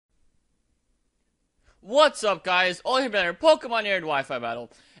What's up, guys? All here better Pokemon Aired Wi-Fi battle.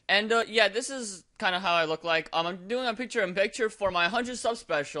 And yeah, this is kind of how I look like. I'm doing a picture-in-picture for my 100 sub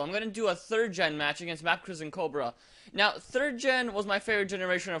special. I'm gonna do a 3rd gen match against Mapcrimsoncobra. Now, 3rd gen was my favorite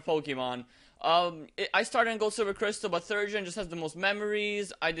generation of Pokemon. I started in Gold, Silver, Crystal, but 3rd gen just has the most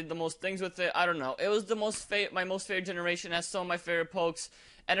memories. I did the most things with it. I don't know. It was the my most favorite generation. It has some of my favorite pokes,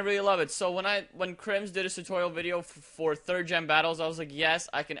 and I really love it. So when Crims did a tutorial video for 3rd gen battles, I was like, yes,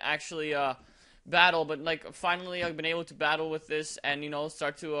 I can actually battle. But like finally, I've been able to battle with this, and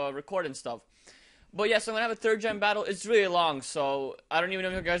start to record and stuff. But yeah, so I'm gonna have a 3rd gen battle. It's really long, so I don't even know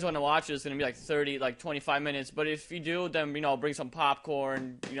if you guys want to watch it. It's gonna be like 25 minutes. But if you do, then bring some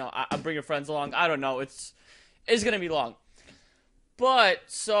popcorn. I bring your friends along. I don't know. It's gonna be long. But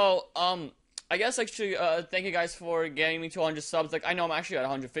so I guess actually thank you guys for getting me to 100 subs. Like I know I'm actually at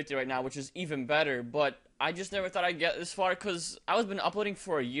 150 right now, which is even better. But I just never thought I'd get this far because I was been uploading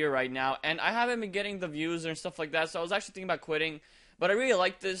for a year right now, and I haven't been getting the views and stuff like that. So I was actually thinking about quitting. But I really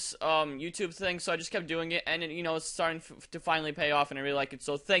like this YouTube thing, so I just kept doing it, and it's starting to finally pay off, and I really like it.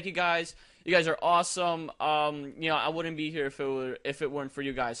 So thank you guys. You guys are awesome. I wouldn't be here if it weren't for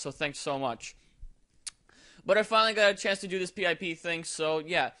you guys. So thanks so much. But I finally got a chance to do this PIP thing, so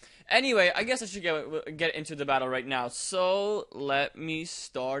yeah. Anyway, I guess I should get into the battle right now. So let me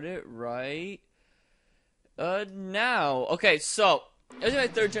start it right now. Okay, so this is my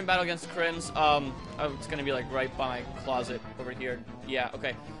 3rd gen battle against Crims. It's gonna be like right by my closet over here. Yeah,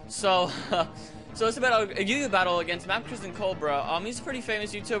 okay. So, so it's about a YouTube battle against Mapcrimsoncobra. He's a pretty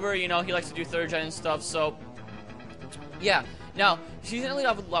famous YouTuber. He likes to do 3rd gen and stuff. So, yeah. Now, she's gonna lead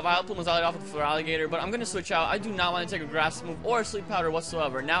off with Vileplume, was lead off with Alligator, but I'm gonna switch out. I do not want to take a Grass move or a Sleep Powder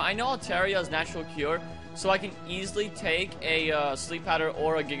whatsoever. Now, I know Altaria is Natural Cure, so I can easily take a Sleep Powder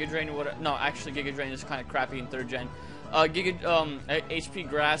or a Giga Drain or whatever. No, actually, Giga Drain is kind of crappy in 3rd gen. HP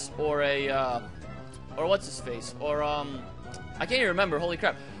Grass or or what's his face? Or, I can't even remember, holy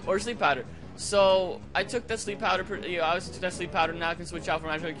crap. Or Sleep Powder. So, I took that Sleep Powder, I obviously took that Sleep Powder, now I can switch out for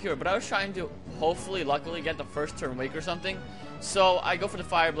Natural Cure. But I was trying to, hopefully, luckily, get the first turn Wake or something. So, I go for the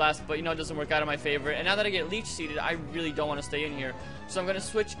Fire Blast, but it doesn't work out in my favor. And now that I get Leech Seeded, I really don't want to stay in here. So, I'm going to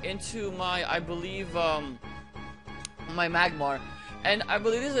switch into my, I believe, my Magmar. And I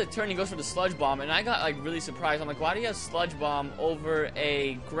believe this is a turn he goes for the Sludge Bomb, and I got like really surprised. I'm like, why do you have Sludge Bomb over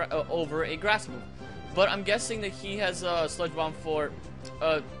a Grass move? But I'm guessing that he has a Sludge Bomb for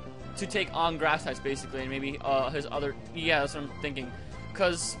to take on Grass types basically, and maybe his other. Yeah, that's what I'm thinking.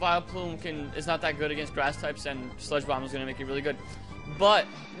 Because Vileplume is not that good against Grass types, and Sludge Bomb is gonna make it really good. But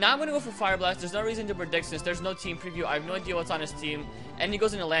now I'm gonna go for Fire Blast. There's no reason to predict since there's no team preview. I have no idea what's on his team, and he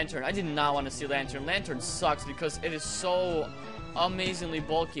goes into Lantern. I did not want to see Lantern. Lantern sucks because it is so amazingly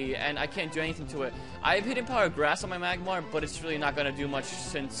bulky, and I can't do anything to it. I have Hidden Power Grass on my Magmar, but it's really not going to do much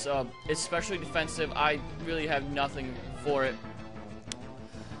since it's specially defensive. I really have nothing for it.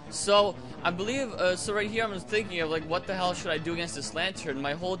 So, I believe, so right here I'm just thinking of, like, what the hell should I do against this Lantern?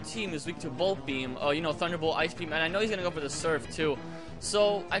 My whole team is weak to Volt Beam, Thunderbolt, Ice Beam, and I know he's going to go for the Surf, too.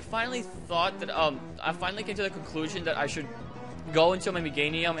 So, I finally thought that, I finally came to the conclusion that I should go into my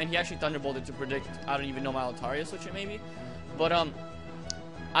Meganium, and he actually Thunderbolted to predict, I don't even know, my Altaria switching, maybe? But,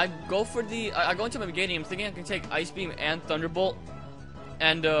 I go into my Meganium thinking I can take Ice Beam and Thunderbolt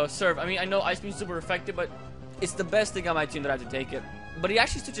and, Surf. I mean, I know Ice Beam's super effective, but it's the best thing on my team that I have to take it. But he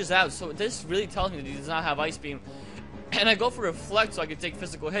actually switches out, so this really tells me that he does not have Ice Beam. And I go for Reflect so I can take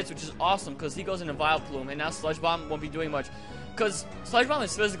physical hits, which is awesome, because he goes into Vileplume, and now Sludge Bomb won't be doing much. Because Sludge Bomb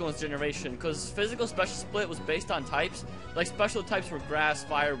is physical in this generation, because physical special split was based on types. Like, special types were Grass,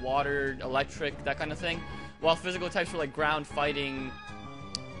 Fire, Water, Electric, that kind of thing. While physical types were like Ground, Fighting,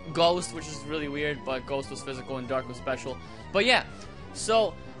 Ghost, which is really weird, but Ghost was physical and Dark was special. But yeah,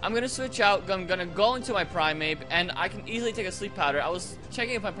 so I'm going to switch out. I'm going to go into my Primeape, and I can easily take a Sleep Powder. I was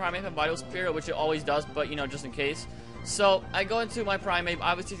checking if my Primeape had Vital Spirit, which it always does, but just in case. So I go into my Primeape,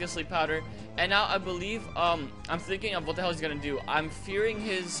 obviously take a Sleep Powder, and now I believe, I'm thinking of what the hell he's going to do. I'm fearing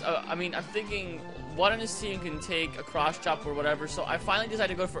his, I'm thinking what on his team can take a Cross Chop or whatever, so I finally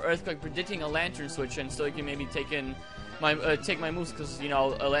decided to go for Earthquake, predicting a Lantern switch, and so he can maybe take my moves, because,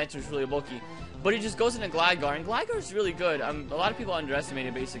 a Lantern's really bulky. But he just goes into Gligar, and Gligar is really good. A lot of people underestimate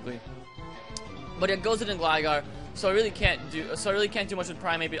it, basically. But it goes into Gligar, so I really can't do much with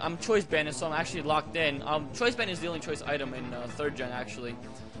Primeape. I'm Choice Banded, so I'm actually locked in. Choice Band is the only choice item in 3rd gen, actually.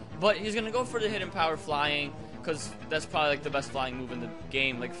 But he's gonna go for the Hidden Power Flying, because that's probably like the best flying move in the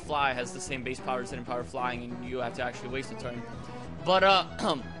game. Like, Fly has the same base power as Hidden Power Flying, and you have to actually waste a turn. But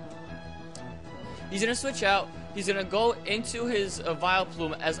He's gonna switch out. He's gonna go into his Vile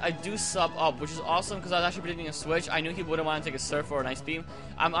Plume as I do sub up, which is awesome because I was actually predicting a switch. I knew he wouldn't want to take a Surf or an Ice Beam.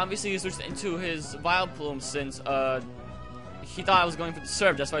 Obviously he switched into his Vile Plume since he thought I was going for the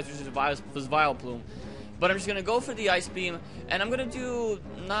Surf. That's why I switched to his Vile Plume. But I'm just gonna go for the Ice Beam, and I'm gonna do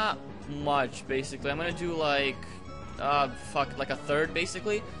not much basically. I'm gonna do like like a third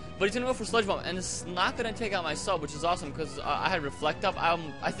basically. But he's gonna go for Sludge Bomb, and it's not gonna take out my sub, which is awesome because I had Reflect up.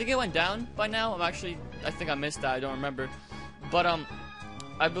 I think it went down by now. I think I missed that. I don't remember. But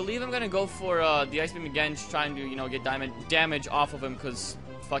I believe I'm gonna go for the Ice Beam again, just trying to get damage off of him because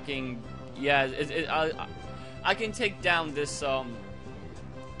fucking yeah, I can take down this Vile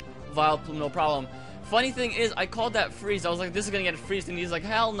Plume no problem. Funny thing is, I called that freeze. I was like, this is gonna get a freeze, and he's like,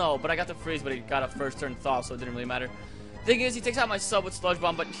 hell no. But I got the freeze, but he got a first turn thaw, so it didn't really matter. Thing is, he takes out my sub with Sludge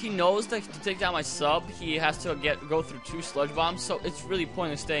Bomb, but he knows that to take down my sub, he has to go through 2 Sludge Bombs, so it's really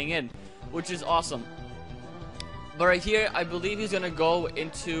pointless staying in, which is awesome. But right here, I believe he's gonna go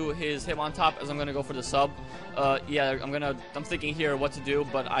into his Hitmontop as I'm gonna go for the sub. Yeah, I'm thinking here what to do,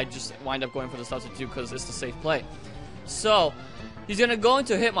 but I just wind up going for the substitute because it's the safe play. So he's gonna go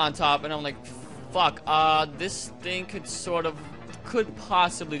into Hitmontop, and I'm like, fuck, this thing could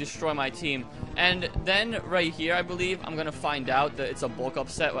possibly destroy my team. And then right here, I believe I'm gonna find out that it's a bulk up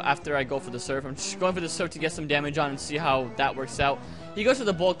set after I go for the Surf. I'm just going for the Surf to get some damage on and see how that works out. He goes for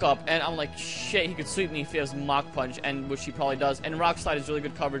the bulk up, and I'm like, shit, he could sweep me if he has Mach Punch, and which he probably does. And Rock Slide is really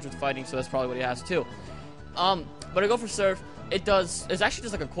good coverage with fighting, so that's probably what he has too. But I go for Surf. It's actually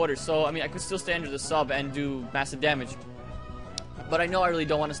just like a quarter, so I mean I could still stay under the sub and do massive damage. But I know I really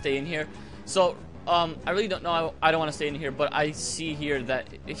don't want to stay in here. So I really don't know. I don't want to stay in here, but I see here that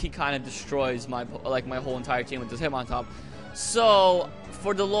he kind of destroys my whole entire team with this Hitmontop. So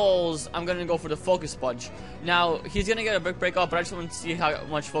for the lulz, I'm gonna go for the Focus Punch. Now he's gonna get a big break off, but I just want to see how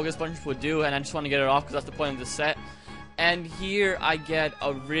much Focus Punch would do, and I just want to get it off because that's the point of the set. And here I get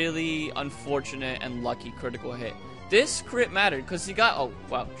a really unfortunate and lucky critical hit. This crit mattered because he got. Oh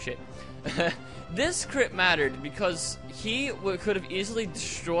wow, shit. This crit mattered because he could have easily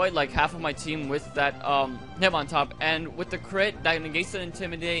destroyed like half of my team with that Hitmontop, and with the crit that negates the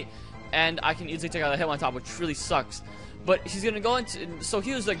Intimidate, and I can easily take out the Hitmontop, which really sucks. But he's gonna go into, so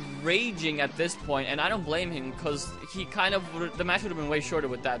he was like raging at this point, and I don't blame him because he the match would have been way shorter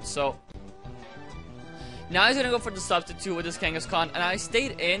with that. So now he's gonna go for the substitute with this Kangaskhan, and I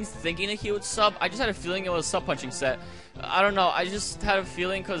stayed in thinking that he would sub. I just had a feeling it was a sub punching set. I don't know, I just had a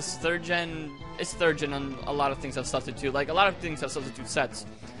feeling because it's third gen, and a lot of things have substitute. Like, a lot of things have substitute sets.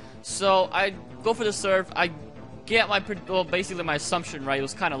 So I go for the Surf. I get basically my assumption right. It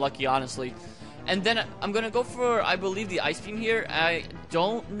was kind of lucky, honestly. And then I'm gonna go for, I believe, the Ice Beam here. I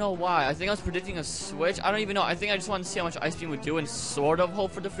don't know why. I think I was predicting a switch. I don't even know. I think I just wanted to see how much Ice Beam would do and sort of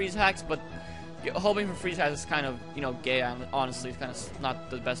hope for the freeze hacks, but hoping for freeze hacks is kind of, gay, honestly. It's kind of not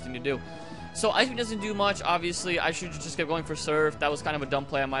the best thing to do. So Ice Beam doesn't do much, obviously. I should just keep going for Surf. That was kind of a dumb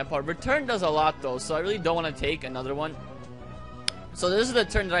play on my part. Return does a lot, though, so I really don't want to take another one. So this is the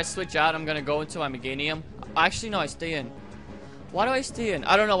turn that I switch out. I'm going to go into my Meganium. Actually, no, I stay in. Why do I stay in?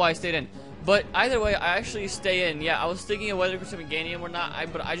 I don't know why I stayed in. But either way, I actually stay in. Yeah, I was thinking of whether to go to Meganium or not,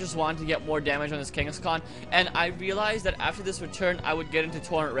 but I just wanted to get more damage on this Kangaskhan. And I realized that after this return, I would get into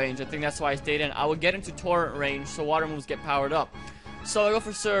Torrent range. I think that's why I stayed in. I would get into Torrent range, so water moves get powered up. So I go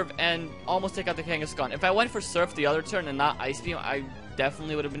for Surf and almost take out the Kangaskhan. If I went for Surf the other turn and not Ice Beam, I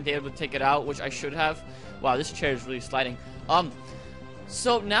definitely would have been able to take it out, which I should have. Wow, this chair is really sliding.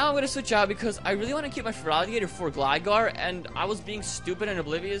 So now I'm going to switch out because I really want to keep my Feraligatr for Gligar, and I was being stupid and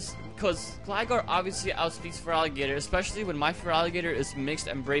oblivious because Gligar obviously outspeeds Feraligatr, especially when my Feraligatr is mixed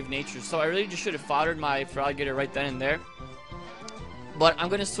and brave nature. So I really just should have foddered my Feraligatr right then and there. But I'm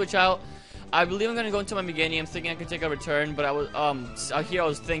going to switch out. I believe I'm going to go into my Meganium thinking I could take a return, but I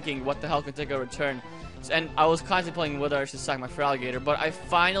was thinking, what the hell could take a return? And I was contemplating whether I should sack my Feraligatr, but I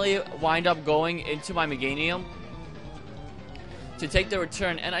finally wind up going into my Meganium to take the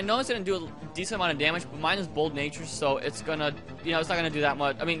return, and I know it's going to do a decent amount of damage, but mine is bold nature, so it's going to, it's not going to do that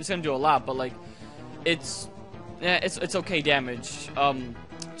much. I mean, it's going to do a lot, but like, it's okay damage.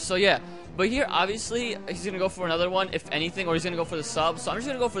 So yeah. But here, obviously, he's going to go for another one, if anything, or he's going to go for the sub. So I'm just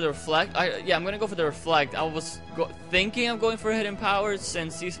going to go for the Reflect. Yeah, I'm going to go for the Reflect. I was thinking of going for Hidden Power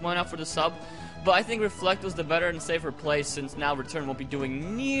since he's went out for the sub. But I think Reflect was the better and safer play since now Return won't be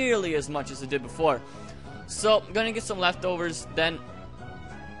doing nearly as much as it did before. So I'm going to get some leftovers. Then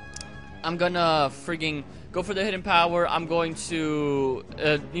I'm going to frigging go for the Hidden Power. I'm going to,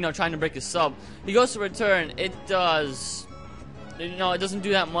 trying to break his sub. He goes to Return. It does... it doesn't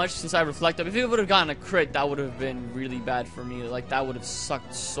do that much since I Reflect Up. If it would have gotten a crit, that would have been really bad for me. Like, that would have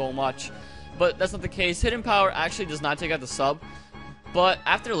sucked so much. but that's not the case. Hidden Power actually does not take out the sub. But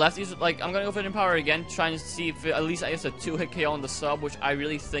after lefties, like, I'm gonna go for Hidden Power again, trying to see if at least I guess a 2-hit KO on the sub, which I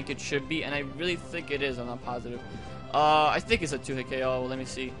really think it should be, and I really think it is. I'm not positive. I think it's a 2-hit KO. Let me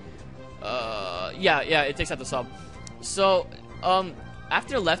see. Yeah, it takes out the sub. So,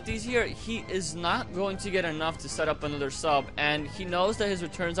 after lefties here, he is not going to get enough to set up another sub, and he knows that his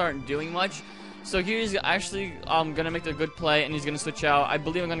returns aren't doing much. So here he's actually gonna make the good play, and he's gonna switch out. I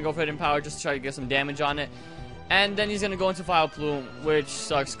believe I'm gonna go for Hidden Power just to try to get some damage on it. And then he's going to go into Vileplume, which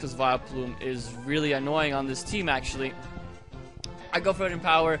sucks because Vileplume is really annoying on this team, actually. I go for Hidden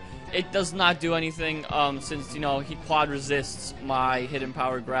Power. It does not do anything since, you know, he quad resists my Hidden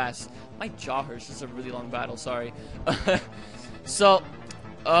Power Grass. My jaw hurts. This is a really long battle, sorry. So,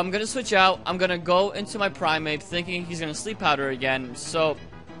 I'm going to switch out. I'm going to go into my Primeape thinking he's going to Sleep Powder again. So,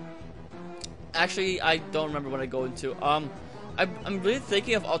 actually, I don't remember what I go into. I'm really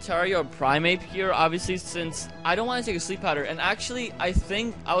thinking of Altaria or Primeape here, obviously, since I don't want to take a Sleep Powder. And actually, I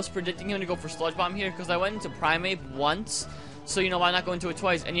think I was predicting him to go for Sludge Bomb here because I went into Primeape once. So, you know, why not go into it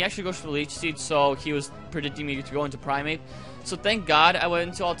twice? And he actually goes for Leech Seed, so he was predicting me to go into Primeape. So, thank God I went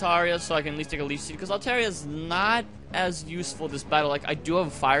into Altaria so I can at least take a Leech Seed because Altaria is not as useful this battle. Like, I do have a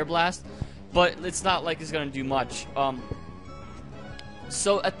Fire Blast, but it's not like it's going to do much.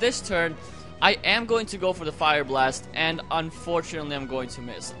 So, at this turn, I am going to go for the Fire Blast, and unfortunately I'm going to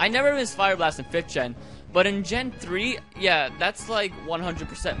miss. I never missed Fire Blast in 5th gen, but in Gen 3, yeah, that's like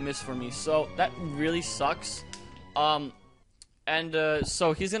 100% miss for me, so that really sucks. So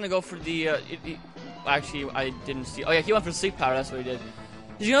he's gonna go for the, actually, I didn't see, oh yeah, he went for Sleep Powder, that's what he did.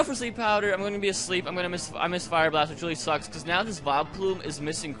 He's going for Sleep Powder, I'm gonna be asleep, I miss Fire Blast, which really sucks, because now this Vileplume is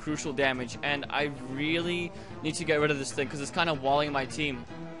missing crucial damage, and I really need to get rid of this thing, because it's kind of walling my team.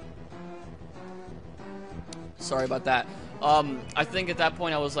 Sorry about that. I think at that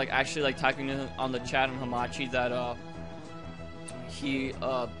point I was like actually like typing on the chat on Hamachi that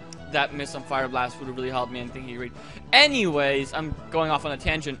that miss on Fire Blast would have really helped me. I think he agreed. Anyways, I'm going off on a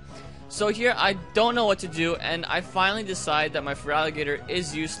tangent. So here I don't know what to do, and I finally decide that my Feraligatr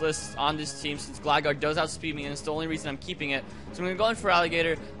is useless on this team since Gligar does outspeed me, and it's the only reason I'm keeping it. So I'm gonna go in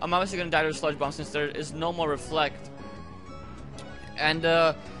Feraligatr. I'm obviously gonna die to a Sludge Bomb since there is no more Reflect. And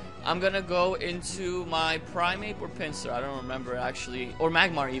I'm gonna go into my Primeape or Pinsir, I don't remember actually, or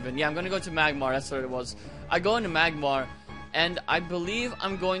Magmar even. Yeah, I'm gonna go to Magmar, that's what it was. I go into Magmar, and I believe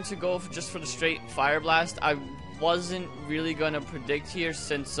I'm going to go just for the straight Fire Blast. I wasn't really gonna predict here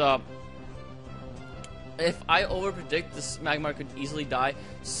since, if I overpredict, this Magmar could easily die.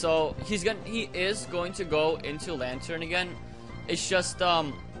 So, he is going to go into Lantern again. It's just,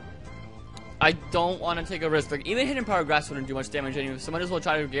 I don't want to take a risk. Like, even Hidden Power Grass wouldn't do much damage anyway, so I might as well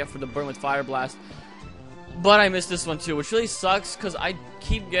try to get for the burn with Fire Blast. But I missed this one too, which really sucks, because I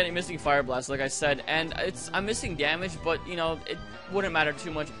keep missing Fire Blast, like I said, and I'm missing damage, but, you know, it wouldn't matter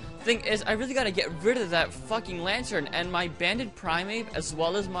too much. Thing is, I really gotta get rid of that fucking Lantern, and my Banded Primeape, as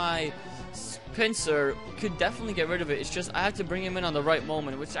well as my Pinsir, could definitely get rid of it. It's just, I have to bring him in on the right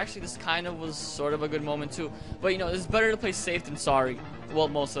moment, which actually this kind of was sort of a good moment too. But, you know, it's better to play safe than sorry. Well,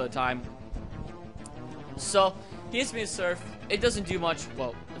 most of the time. So, he hits me with Surf. It doesn't do much.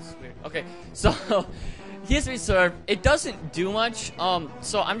 Whoa, that's weird. Okay, so he hits me with Surf. It doesn't do much.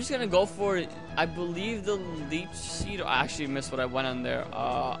 So I'm just gonna go for, I believe, the Leech Seed. I actually missed what I went on there.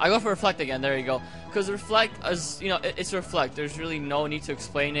 I go for Reflect again. There you go. Because Reflect is, you know, it's Reflect. There's really no need to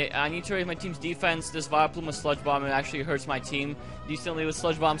explain it. I need to raise my team's defense. This Vileplume with Sludge Bomb, it actually hurts my team decently with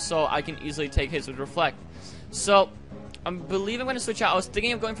Sludge Bomb, so I can easily take hits with Reflect. So I believe I'm going to switch out. I was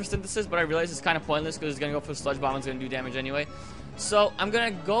thinking of going for Synthesis, but I realized it's kind of pointless because it's going to go for Sludge Bomb and it's going to do damage anyway. So I'm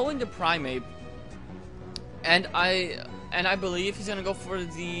going to go into Primeape, and I believe he's going to go for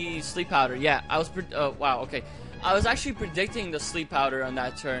the Sleep Powder. Yeah, I was wow, okay. I was actually predicting the Sleep Powder on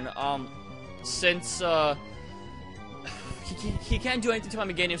that turn. Since he can't do anything to my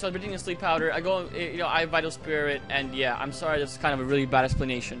mid-game, so I was predicting the Sleep Powder. I go, you know, I have Vital Spirit, and yeah, I'm sorry, that's kind of a really bad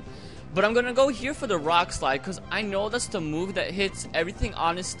explanation. But I'm gonna go here for the Rock Slide, because I know that's the move that hits everything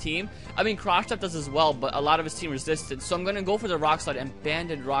on his team. I mean, Crash Tap does as well, but a lot of his team resisted. So I'm gonna go for the Rock Slide, and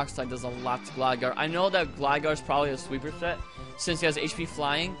Banded Rock Slide does a lot to Gligar. I know that Gligar is probably a sweeper threat, since he has HP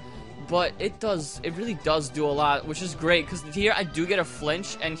Flying, but it really does do a lot, which is great, because here I do get a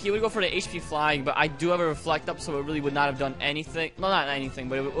flinch, and he would go for the HP Flying, but I do have a Reflect up, so it really would not have done anything. Well, not anything,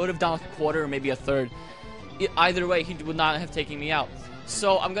 but it would have done like a quarter or maybe a third. Either way, he would not have taken me out.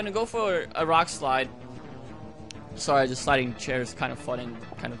 So I'm gonna go for a Rock Slide. Sorry, just sliding chairs is kind of fun and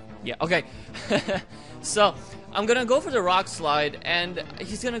kind of, yeah, okay. So I'm gonna go for the Rock Slide, and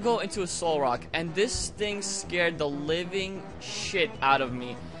he's gonna go into a Soul Rock, and this thing scared the living shit out of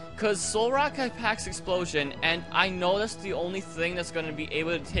me. Because Solrock packs Explosion, and I know that's the only thing that's going to be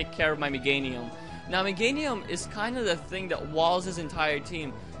able to take care of my Meganium. Now, Meganium is kind of the thing that walls his entire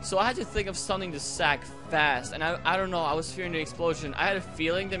team, so I had to think of something to sack fast, and I don't know, I was fearing the Explosion. I had a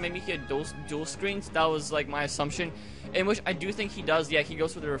feeling that maybe he had dual screens. That was like my assumption, in which I do think he does. Yeah, he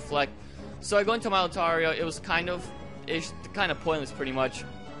goes for the Reflect. So I go into my Altaria. It was kind of pointless, pretty much.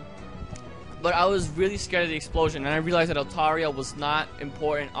 But I was really scared of the Explosion, and I realized that Altaria was not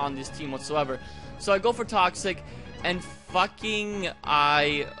important on this team whatsoever. So I go for Toxic, and fucking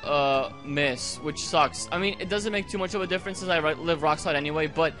I miss, which sucks. I mean, it doesn't make too much of a difference since I live Rock Slide anyway,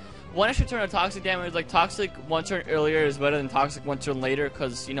 but one extra turn of Toxic damage, like Toxic one turn earlier is better than Toxic one turn later,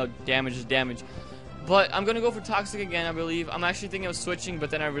 because, you know, damage is damage. But I'm going to go for Toxic again, I believe. I'm actually thinking of switching, but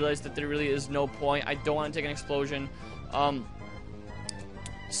then I realized that there really is no point. I don't want to take an Explosion.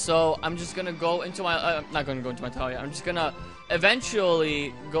 So I'm just going to go into my... I'm not going to go into my Talia. I'm just going to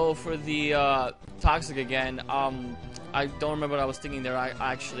eventually go for the Toxic again. I don't remember what I was thinking there.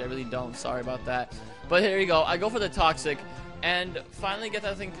 I really don't. Sorry about that. But here you go. I go for the Toxic and finally get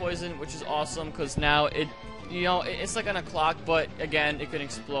that thing poisoned, which is awesome because now it... You know, it's like on a clock, but again, it can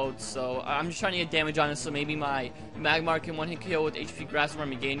explode, so I'm just trying to get damage on it, so maybe my Magmar can one-hit KO with HP Grass, or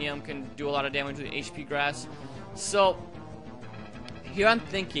my Meganium can do a lot of damage with HP Grass. So, here I'm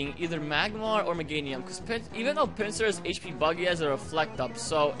thinking either Magmar or Meganium, because even though Pinsir is HP Bug, he has a Reflect Up,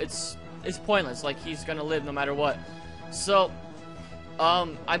 so it's pointless, like, he's gonna live no matter what. So,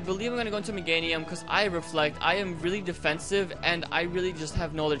 I believe I'm gonna go into Meganium because I Reflect. I am really defensive, and I really just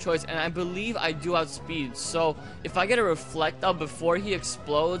have no other choice. And I believe I do outspeed. So if I get a Reflect up before he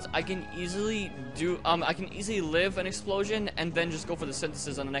explodes, I can easily do. I can easily live an Explosion and then just go for the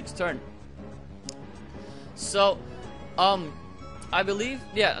Synthesis on the next turn. So, I believe.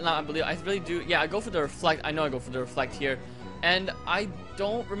 Yeah, no, I believe. I really do. Yeah, I go for the Reflect. I know I go for the Reflect here. And I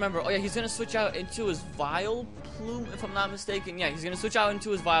don't remember. Oh, yeah, he's going to switch out into his Vileplume, if I'm not mistaken. Yeah, he's going to switch out into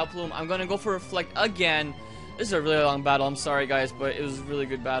his Vileplume. I'm going to go for Reflect again. This is a really long battle. I'm sorry, guys, but it was a really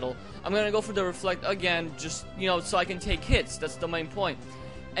good battle. I'm going to go for the Reflect again, just, you know, so I can take hits. That's the main point.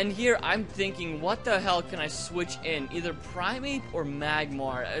 And here, I'm thinking, what the hell can I switch in? Either Primeape or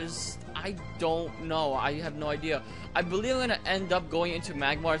Magmar. I don't know. I have no idea. I believe I'm going to end up going into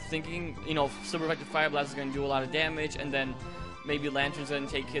Magmar thinking, you know, Super Effective Fire Blast is going to do a lot of damage, and then maybe Lantern's going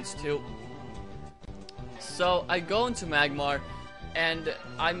to take hits too. So I go into Magmar, and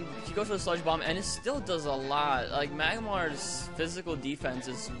he goes for the Sludge Bomb, and it still does a lot. Like, Magmar's physical defense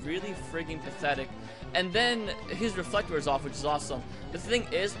is really friggin' pathetic. And then his Reflector is off, which is awesome. The thing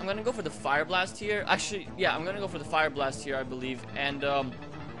is, I'm going to go for the Fire Blast here. Actually, yeah, I'm going to go for the Fire Blast here, I believe. And,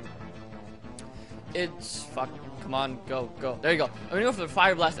 fuck, come on, go. There you go. I'm going to go for the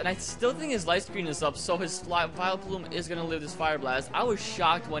Fire Blast, and I still think his Light Screen is up, so his Vileplume is going to live this Fire Blast. I was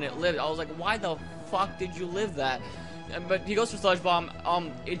shocked when it lived. I was like, why the fuck did you live that? But he goes for Sludge Bomb.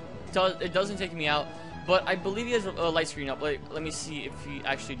 It doesn't take me out. But I believe he has a light screen up. Like, let me see if he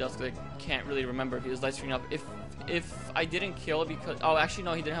actually does, because I can't really remember if he has light screen up. If I didn't kill because... Oh, actually,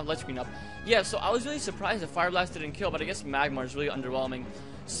 no, he didn't have light screen up. Yeah, so I was really surprised that Fire Blast didn't kill, but I guess Magmar is really underwhelming.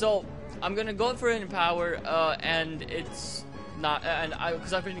 So, I'm going to go for it in power, and it's not...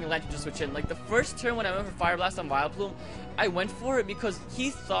 Because I'm predicting Lantern to switch in. Like, the first turn when I went for Fire Blast on Vileplume, I went for it because he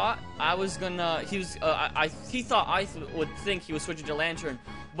thought I was gonna... He thought I would think he was switching to Lantern.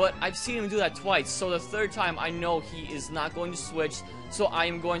 But I've seen him do that twice, so the third time I know he is not going to switch, so I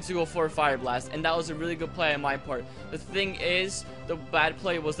am going to go for a Fire Blast, and that was a really good play on my part. The thing is, the bad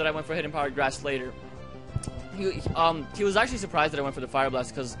play was that I went for Hidden Power Grass later. He was actually surprised that I went for the Fire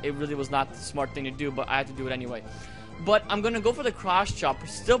Blast, because it really was not the smart thing to do, but I had to do it anyway. But I'm going to go for the Cross Chop,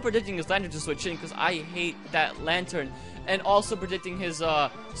 still predicting his Lantern to switch in, because I hate that Lantern, and also predicting his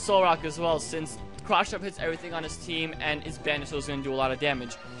Solrock as well, since... Cross Chop hits everything on his team, and his Bandit, so it's going to do a lot of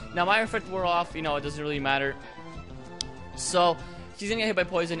damage. Now, my effect wore off, you know, it doesn't really matter. So, he's going to get hit by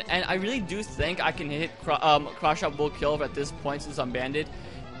Poison, and I really do think I can hit Cross Chop will kill at this point since I'm Bandit.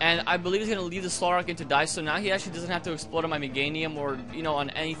 And I believe he's going to leave the Solrock in to die, so now he actually doesn't have to explode on my Meganium or, you know,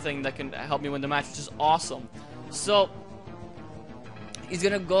 on anything that can help me win the match, which is awesome. So, he's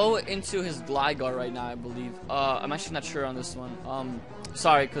going to go into his Gligar right now, I believe. I'm actually not sure on this one.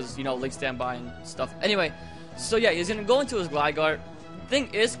 Sorry, because, you know, Link Standby and stuff. Anyway, so yeah, he's going to go into his Gligar.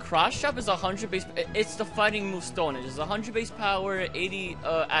 Thing is, Cross Chop is 100 base... It's the fighting move Stonage. It's 100 base power, 80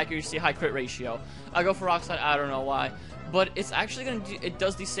 accuracy, high crit ratio. I go for Rock Slide, I don't know why. But it's actually going to do... It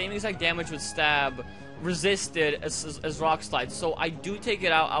does the same exact damage with Stab, resisted as Rock Slide. So I do take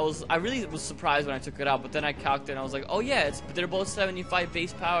it out. I really was surprised when I took it out, but then I calculated and I was like, oh yeah, they're both 75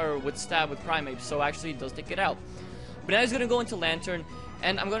 base power with Stab with Primeape. So actually, it does take it out. But now he's going to go into Lantern,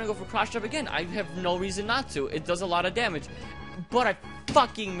 and I'm gonna go for cross chop again. I have no reason not to. It does a lot of damage, but I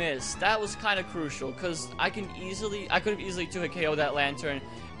fucking missed. That was kind of crucial, because I could have easily 2-hit KO that Lantern,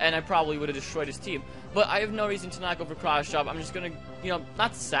 and I probably would have destroyed his team. But I have no reason to not go for cross chop. I'm just gonna,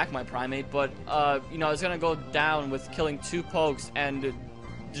 not sack my Primate, but it's gonna go down with killing 2 pokes and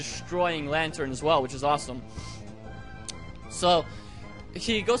destroying Lantern as well, which is awesome. So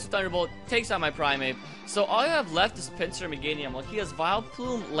he goes to Thunderbolt, takes out my Primate. So all I have left is Pinsir and Meganium. Well, he has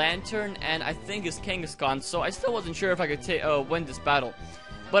Vileplume, Lantern, and I think his Kangaskhan. So I still wasn't sure if I could win this battle.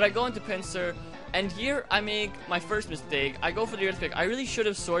 But I go into Pinsir, and here I make my first mistake. I go for the Earthquake. I really should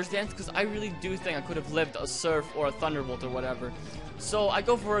have Swords Dance, because I really do think I could have lived a Surf or a Thunderbolt or whatever. So I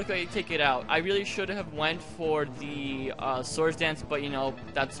go for Earthquake, take it out. I really should have went for the Swords Dance, but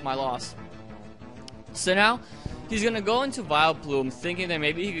that's my loss. So now he's gonna go into Vileplume, thinking that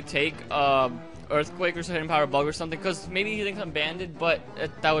maybe he could take Earthquake or Hidden Power Bug or something, because maybe he thinks I'm banded, but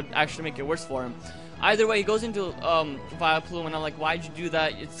that would actually make it worse for him. Either way, he goes into Vileplume, and I'm like, why'd you do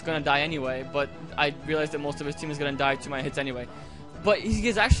that? It's gonna die anyway. But I realized that most of his team is gonna die to my hits anyway. But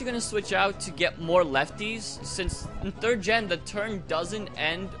he's actually gonna switch out to get more lefties, since in 3rd gen the turn doesn't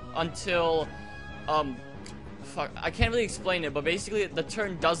end until fuck, I can't really explain it, but basically the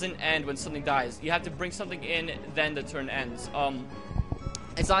turn doesn't end when something dies. You have to bring something in, then the turn ends.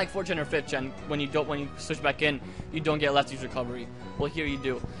 It's not like 4th gen or 5th gen. When you switch back in, you don't get lefties recovery. Well, here you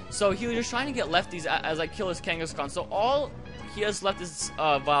do. So he was just trying to get lefties as I kill his Kangaskhan. So all he has left is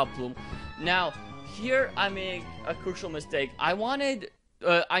Vileplume. Now here I make a crucial mistake. I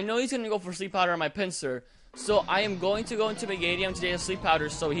know he's gonna go for Sleep Powder on my Pinsir, so I am going to go into Meganium to get a Sleep Powder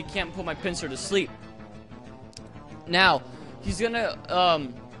so he can't put my Pinsir to sleep. Now he's gonna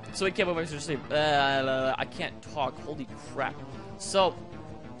so he can't put my Pinsir to sleep. I can't talk. Holy crap. So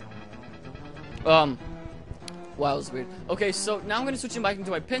wow, that was weird. Okay, so now I'm gonna switch him back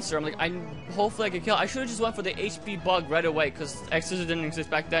into my Pinsir. I'm like, hopefully I can kill. I should have just went for the HP Bug right away, because X-Scissor didn't exist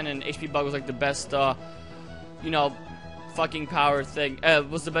back then, and HP Bug was like the best, fucking power thing.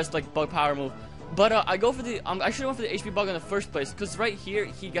 Was the best like bug power move. But I go for the I should have went for the HP Bug in the first place, because right here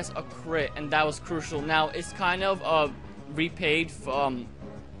he gets a crit, and that was crucial. Now it's kind of repaid from.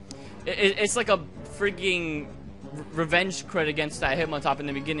 It's like a freaking revenge crit against that Hitmontop in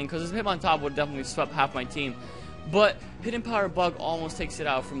the beginning, because his Hitmontop would definitely swept half my team. But Hidden Power Bug almost takes it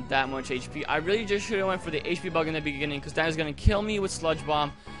out from that much HP. I really just should have went for the HP Bug in the beginning, because that is going to kill me with Sludge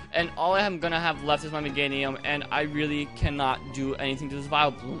Bomb, and all I am going to have left is my Meganium, and I really cannot do anything to this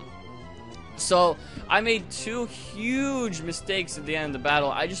Vileplume. So I made 2 huge mistakes at the end of the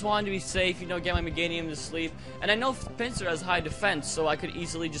battle. I just wanted to be safe, get my Meganium to sleep, and I know Pinsir has high defense, so I could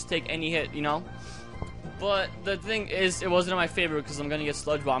easily just take any hit, But the thing is, it wasn't in my favor, because I'm gonna get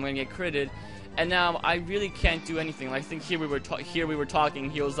Sludge Bomb, I'm gonna get critted, and now I really can't do anything. Like, I think here we were talking.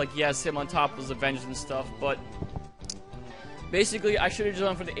 He was like, yes, Hitmontop was avenged and stuff, but basically I should have just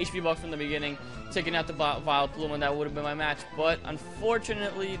gone for the HP Bug from the beginning, taking out the Vileplume, and that would have been my match. But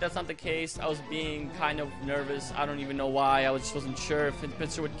unfortunately, that's not the case. I was being kind of nervous. I don't even know why. I just wasn't sure if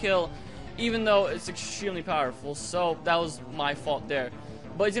Pinsir would kill, even though it's extremely powerful. So that was my fault there.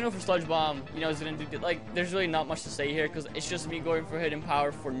 But he's gonna go for Sludge Bomb, he's gonna do, there's really not much to say here, because it's just me going for Hidden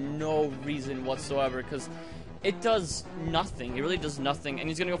Power for no reason whatsoever, because it does nothing. It really does nothing, and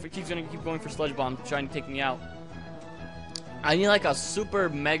he's gonna keep going for Sludge Bomb, trying to take me out. I need like a super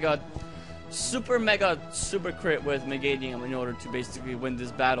mega crit with Meganium in order to basically win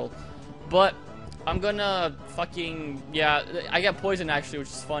this battle. But I'm gonna fucking, yeah, I get poisoned actually, which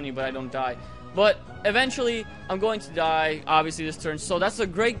is funny, but I don't die. But eventually, I'm going to die, obviously, this turn. So that's a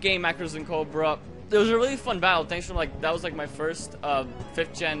great game, Mapcrimsoncobra. It was a really fun battle. Thanks for, that was, my first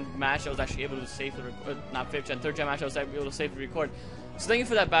 5th gen match I was actually able to safely record. Not 5th gen, 3rd gen match I was able to safely record. So thank you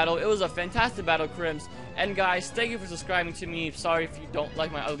for that battle. It was a fantastic battle, Crims. And guys, thank you for subscribing to me. Sorry if you don't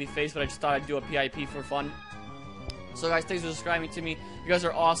like my ugly face, but I just thought I'd do a PIP for fun. So guys, thanks for subscribing to me. You guys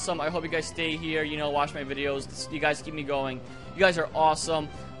are awesome. I hope you guys stay here, watch my videos. You guys keep me going. You guys are awesome.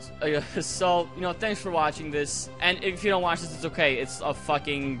 So, thanks for watching this. And if you don't watch this, it's okay. It's a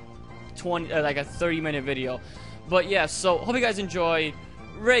fucking 30-minute video. But yeah, so hope you guys enjoyed.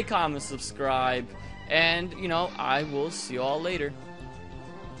 Rate, comment, subscribe. And, I will see you all later.